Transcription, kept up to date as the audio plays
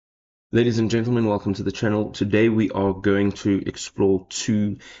Ladies and gentlemen, welcome to the channel. Today we are going to explore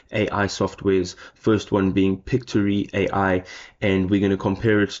two AI softwares. First one being Pictory AI, and we're going to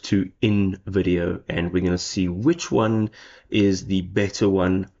compare it to InVideo, and we're going to see which one is the better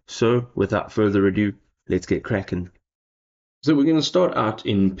one. So without further ado, let's get cracking. So we're going to start out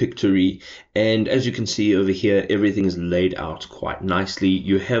in Pictory, and as you can see over here, everything is laid out quite nicely.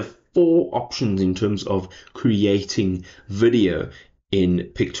 You have four options in terms of creating video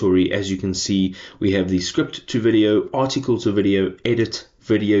in Pictory. As you can see, we have the script to video, article to video, edit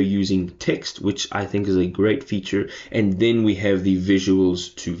video using text, which I think is a great feature, and then we have the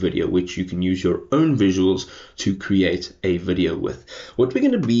visuals to video, which you can use your own visuals to create a video with. What we're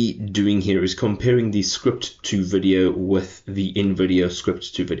going to be doing here is comparing the script to video with the InVideo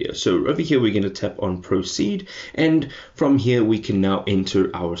script to video. So over here we're going to tap on proceed, and from here we can now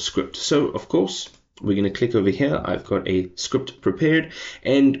enter our script. So of course we're going to click over here. I've got a script prepared,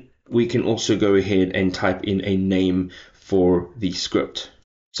 and we can also go ahead and type in a name for the script.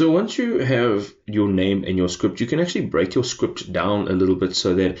 So once you have your name and your script, you can actually break your script down a little bit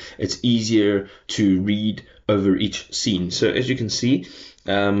so that it's easier to read over each scene. So as you can see,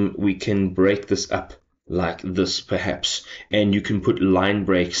 we can break this up like this perhaps, and you can put line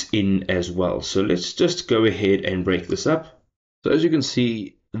breaks in as well. So let's just go ahead and break this up. So as you can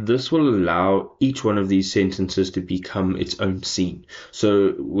see, this will allow each one of these sentences to become its own scene.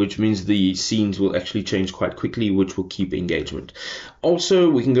 So, which means the scenes will actually change quite quickly, which will keep engagement. Also,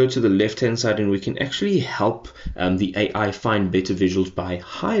 we can go to the left-hand side and we can actually help the AI find better visuals by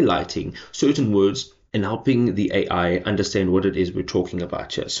highlighting certain words and helping the AI understand what it is we're talking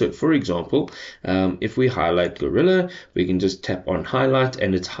about here. So for example, if we highlight gorilla, we can just tap on highlight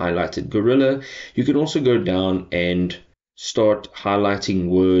and it's highlighted gorilla. You can also go down and start highlighting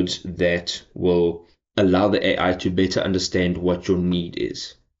words that will allow the AI to better understand what your need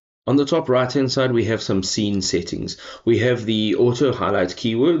is. On the top right hand side, we have some scene settings. We have the auto highlight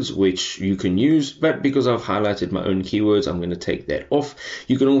keywords, which you can use, but because I've highlighted my own keywords, I'm going to take that off.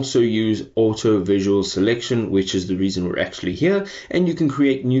 You can also use auto visual selection, which is the reason we're actually here, and you can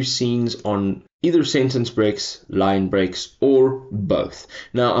create new scenes on either sentence breaks, line breaks, or both.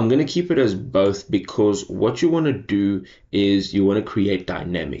 Now I'm going to keep it as both because what you want to do is you want to create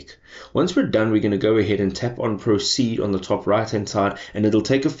dynamic. Once we're done, we're going to go ahead and tap on proceed on the top right hand side, and it'll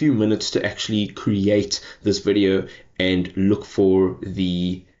take a few minutes to actually create this video and look for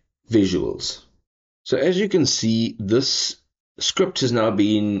the visuals. So as you can see, this script has now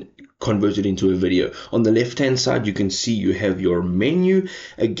been converted into a video. On the left hand side, you can see you have your menu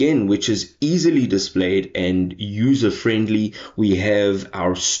again, which is easily displayed and user friendly. We have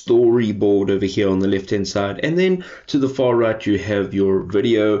our storyboard over here on the left hand side, and then to the far right you have your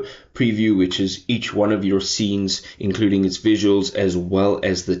video preview, which is each one of your scenes, including its visuals as well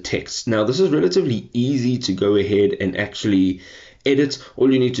as the text. Now this is relatively easy to go ahead and actually edit.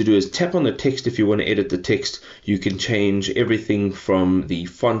 All you need to do is tap on the text. If you want to edit the text, you can change everything from the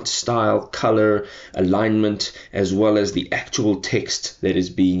font style, color, alignment, as well as the actual text that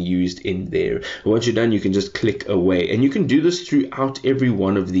is being used in there. Once you're done, you can just click away, and you can do this throughout every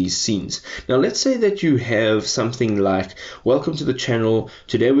one of these scenes. Now let's say that you have something like, welcome to the channel,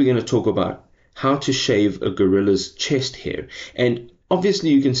 today we're going to talk about how to shave a gorilla's chest hair, and obviously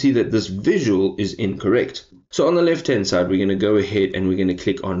you can see that this visual is incorrect. So on the left hand side, we're going to go ahead and we're going to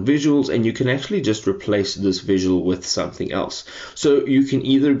click on visuals, and you can actually just replace this visual with something else. So you can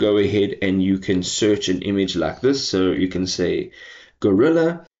either go ahead and you can search an image like this. So you can say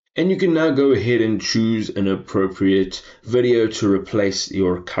gorilla, and you can now go ahead and choose an appropriate video to replace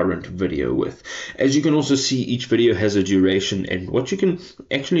your current video with. As you can also see, each video has a duration, and what you can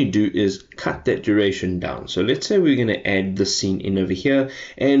actually do is cut that duration down. So let's say we're going to add the scene in over here,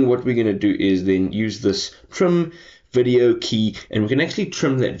 and what we're going to do is then use this trim video key, and we can actually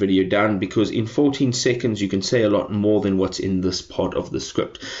trim that video down, because in 14 seconds you can say a lot more than what's in this part of the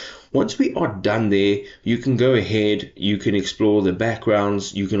script. Once we are done there, you can go ahead, you can explore the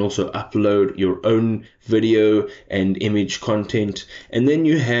backgrounds, you can also upload your own video and image content, and then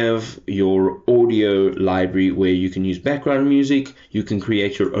you have your audio library where you can use background music, you can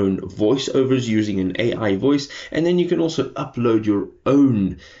create your own voiceovers using an AI voice, and then you can also upload your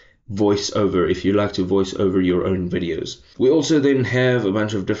own voiceover if you like to voice over your own videos. We also then have a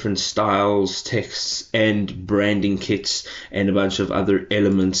bunch of different styles, texts, and branding kits, and a bunch of other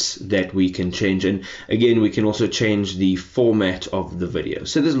elements that we can change. And again, we can also change the format of the video.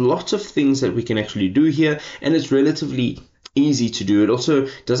 So there's lots of things that we can actually do here, and it's relatively easy to do. It also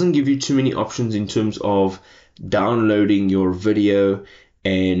doesn't give you too many options in terms of downloading your video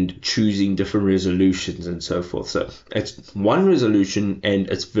and choosing different resolutions and so forth. So it's one resolution and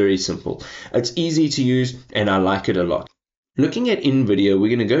it's very simple. It's easy to use and I like it a lot. Looking at InVideo,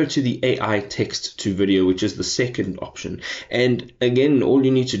 we're going to go to the AI text to video, which is the second option. And again, all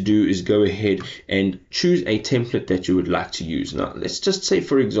you need to do is go ahead and choose a template that you would like to use. Now, let's just say,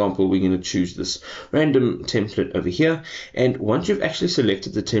 for example, we're going to choose this random template over here. And once you've actually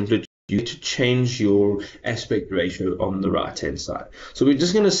selected the template, you need to change your aspect ratio on the right hand side. So we're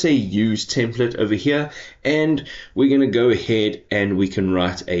just going to say use template over here, and we're going to go ahead and we can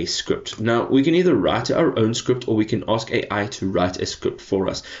write a script. Now we can either write our own script or we can ask AI to write a script for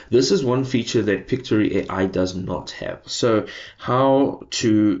us. This is one feature that Pictory AI does not have. So how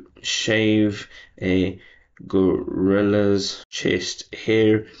to shave a gorilla's chest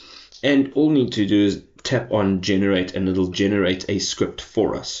hair, and all we need to do is tap on generate and it'll generate a script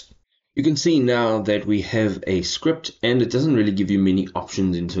for us. You can see now that we have a script and it doesn't really give you many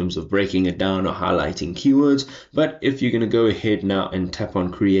options in terms of breaking it down or highlighting keywords, but if you're going to go ahead now and tap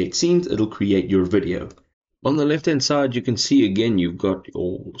on create scenes, it'll create your video. On the left hand side, you can see again you've got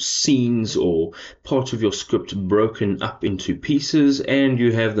your scenes or part of your script broken up into pieces, and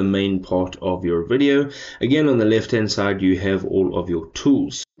you have the main part of your video. Again, on the left hand side, you have all of your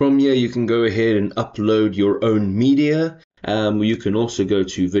tools. From here, you can go ahead and upload your own media. You can also go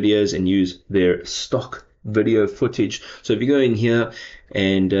to videos and use their stock video footage. So if you go in here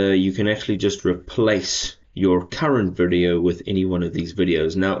and you can actually just replace your current video with any one of these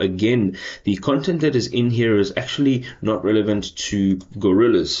videos. Now again, the content that is in here is actually not relevant to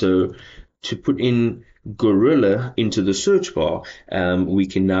gorillas. So to put in gorilla into the search bar, we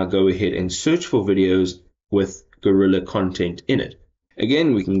can now go ahead and search for videos with gorilla content in it.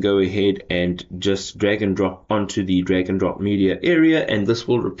 Again, we can go ahead and just drag and drop onto the drag and drop media area, and this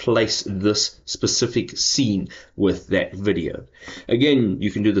will replace this specific scene with that video. Again,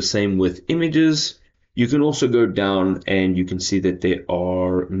 you can do the same with images. You can also go down and you can see that there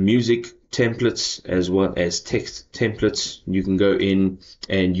are music templates as well as text templates. You can go in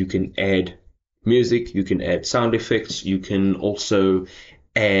and you can add music, you can add sound effects, you can also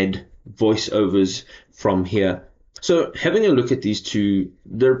add voiceovers from here. So having a look at these two,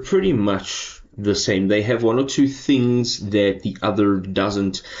 they're pretty much the same. They have one or two things that the other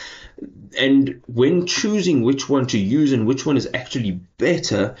doesn't. And when choosing which one to use and which one is actually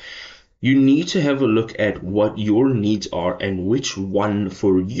better, you need to have a look at what your needs are and which one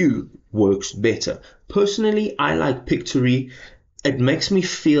for you works better. Personally, I like Pictory. It makes me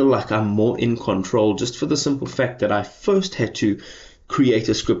feel like I'm more in control, just for the simple fact that I first had to create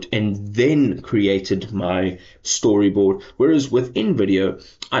a script and then created my storyboard. Whereas with InVideo,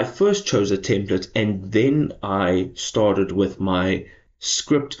 I first chose a template and then I started with my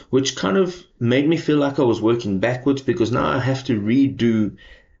script, which kind of made me feel like I was working backwards, because now I have to redo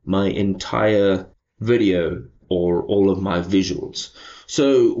my entire video or all of my visuals.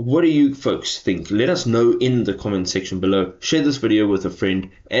 So what do you folks think? Let us know in the comment section below. Share this video with a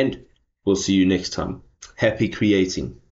friend and we'll see you next time. Happy creating.